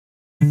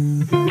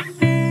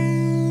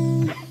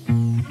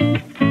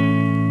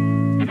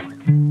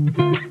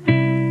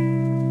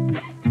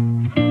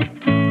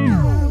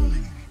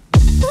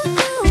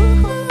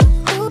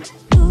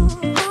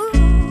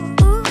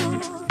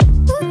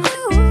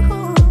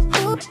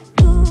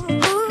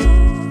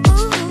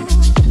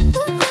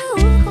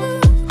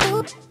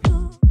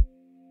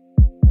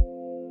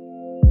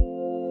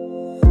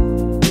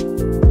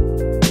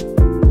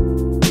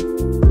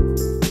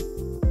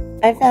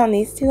I found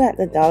these two at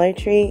the Dollar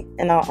Tree,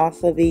 and I'll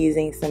also be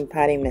using some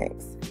potting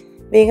mix.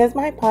 Because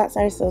my pots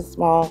are so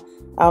small,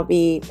 I'll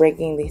be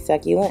breaking the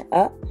succulent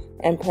up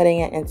and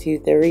putting it into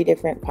 3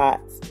 different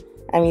pots.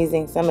 I'm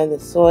using some of the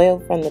soil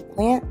from the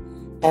plant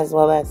as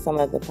well as some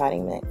of the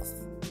potting mix.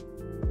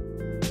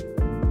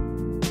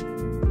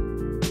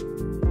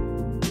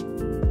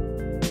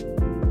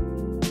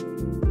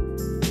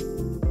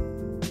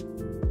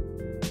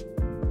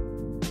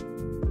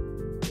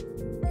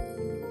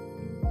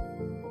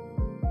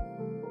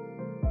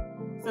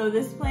 So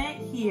this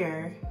plant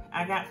here,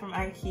 I got from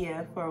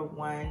IKEA for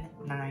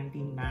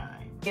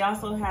 $1.99. They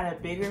also had a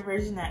bigger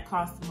version that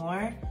cost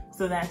more,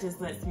 so that just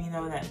lets me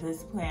know that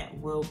this plant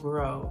will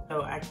grow.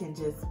 So I can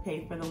just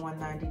pay for the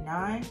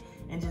 $1.99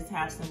 and just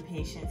have some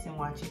patience and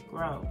watch it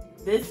grow.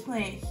 This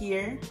plant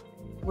here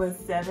was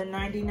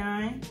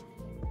 $7.99.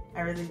 I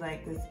really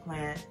like this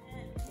plant.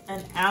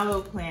 An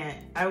aloe plant.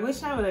 I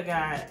wish I would have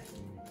got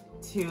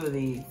 2 of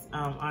these,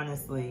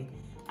 honestly.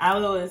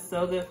 Aloe is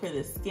so good for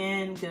the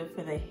skin, good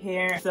for the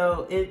hair.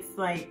 So it's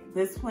like,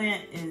 this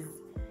plant is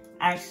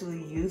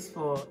actually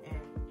useful.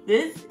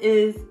 This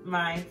is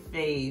my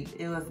fave.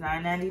 It was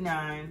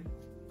 $9.99.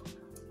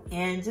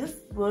 And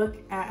just look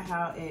at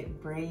how it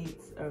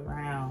braids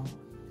around.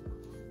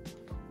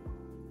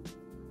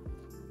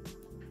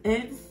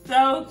 It's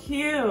so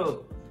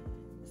cute.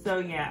 So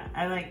yeah,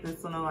 I like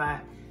this one a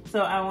lot.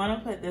 So I want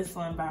to put this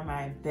one by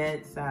my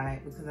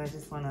bedside because I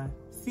just want to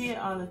see it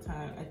all the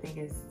time. I think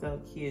it's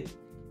so cute.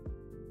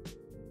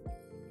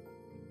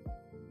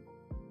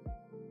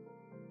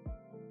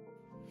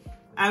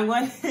 I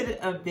wanted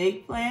a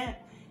big plant,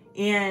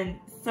 and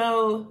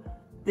so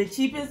the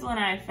cheapest one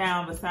I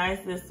found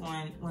besides this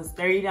one was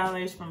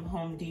 $30 from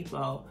Home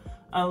Depot.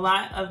 A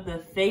lot of the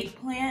fake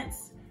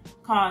plants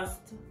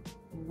cost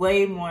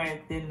way more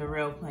than the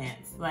real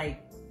plants.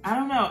 Like, I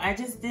don't know, I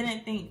just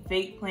didn't think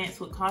fake plants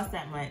would cost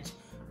that much.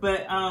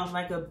 But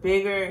like a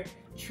bigger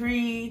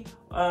tree,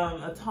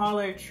 a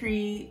taller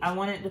tree, I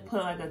wanted to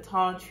put like a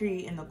tall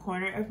tree in the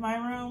corner of my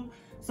room.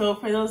 So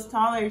for those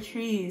taller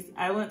trees,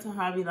 I went to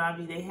Hobby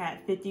Lobby. They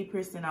had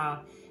 50%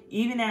 off.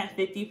 Even at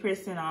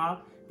 50%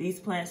 off, these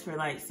plants were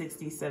like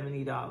 $60,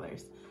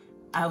 $70.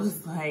 I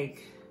was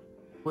like,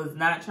 was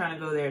not trying to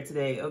go there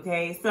today,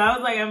 okay? So I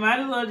was like, I might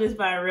as well just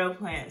buy a real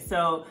plant.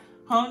 So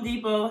Home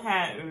Depot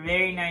had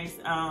very nice,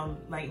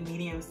 like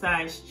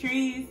medium-sized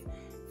trees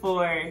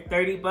for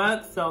 30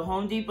 bucks. So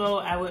Home Depot,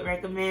 I would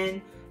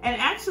recommend.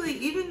 And actually,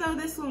 even though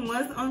this one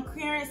was on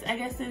clearance, I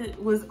guess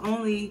it was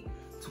only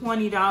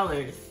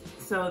 $20.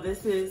 So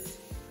this is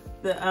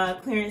the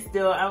clearance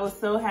deal. I was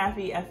so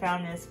happy I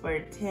found this for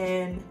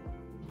 10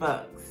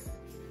 bucks.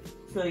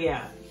 So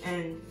yeah,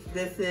 and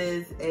this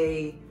is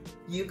a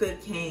yucca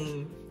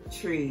cane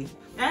tree.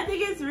 And I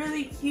think it's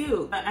really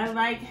cute. I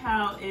like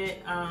how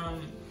it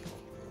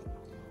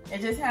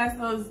just has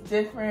those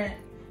different,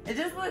 it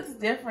just looks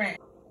different.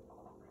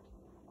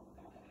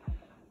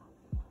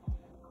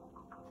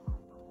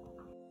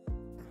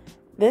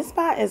 This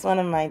pot is one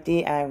of my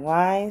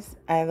DIYs.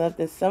 I love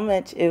this so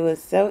much. It was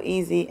so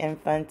easy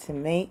and fun to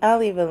make. I'll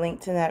leave a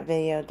link to that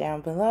video down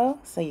below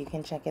so you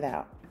can check it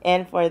out.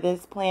 And for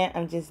this plant,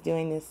 I'm just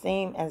doing the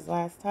same as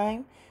last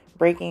time,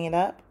 breaking it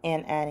up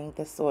and adding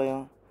the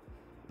soil.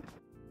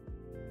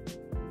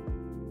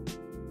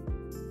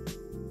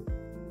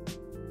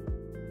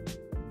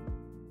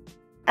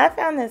 I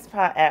found this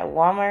pot at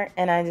Walmart,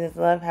 and I just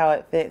love how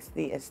it fits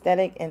the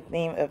aesthetic and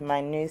theme of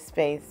my new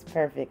space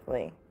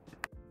perfectly.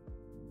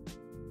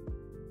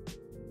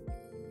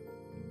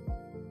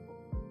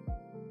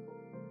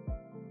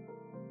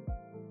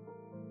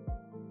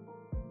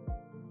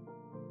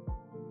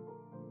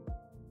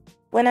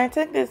 When I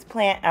took this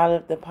plant out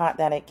of the pot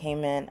that it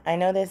came in, I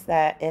noticed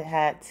that it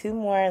had 2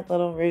 more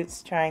little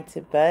roots trying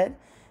to bud,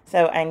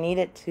 so I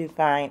needed to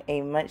find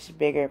a much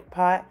bigger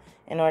pot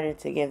in order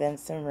to give them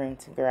some room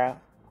to grow.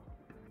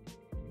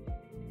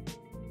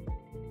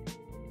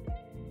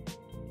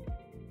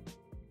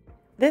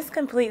 This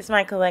completes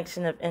my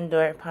collection of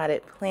indoor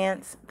potted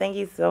plants. Thank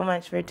you so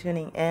much for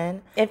tuning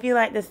in. If you'd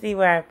like to see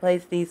where I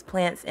place these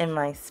plants in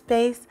my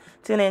space,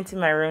 tune into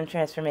my room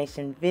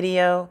transformation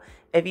video.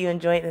 If you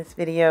enjoyed this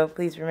video,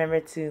 please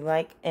remember to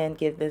like and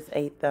give this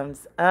a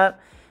thumbs up.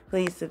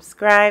 Please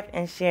subscribe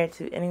and share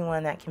to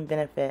anyone that can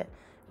benefit.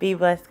 Be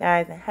blessed,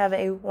 guys, and have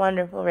a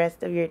wonderful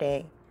rest of your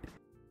day.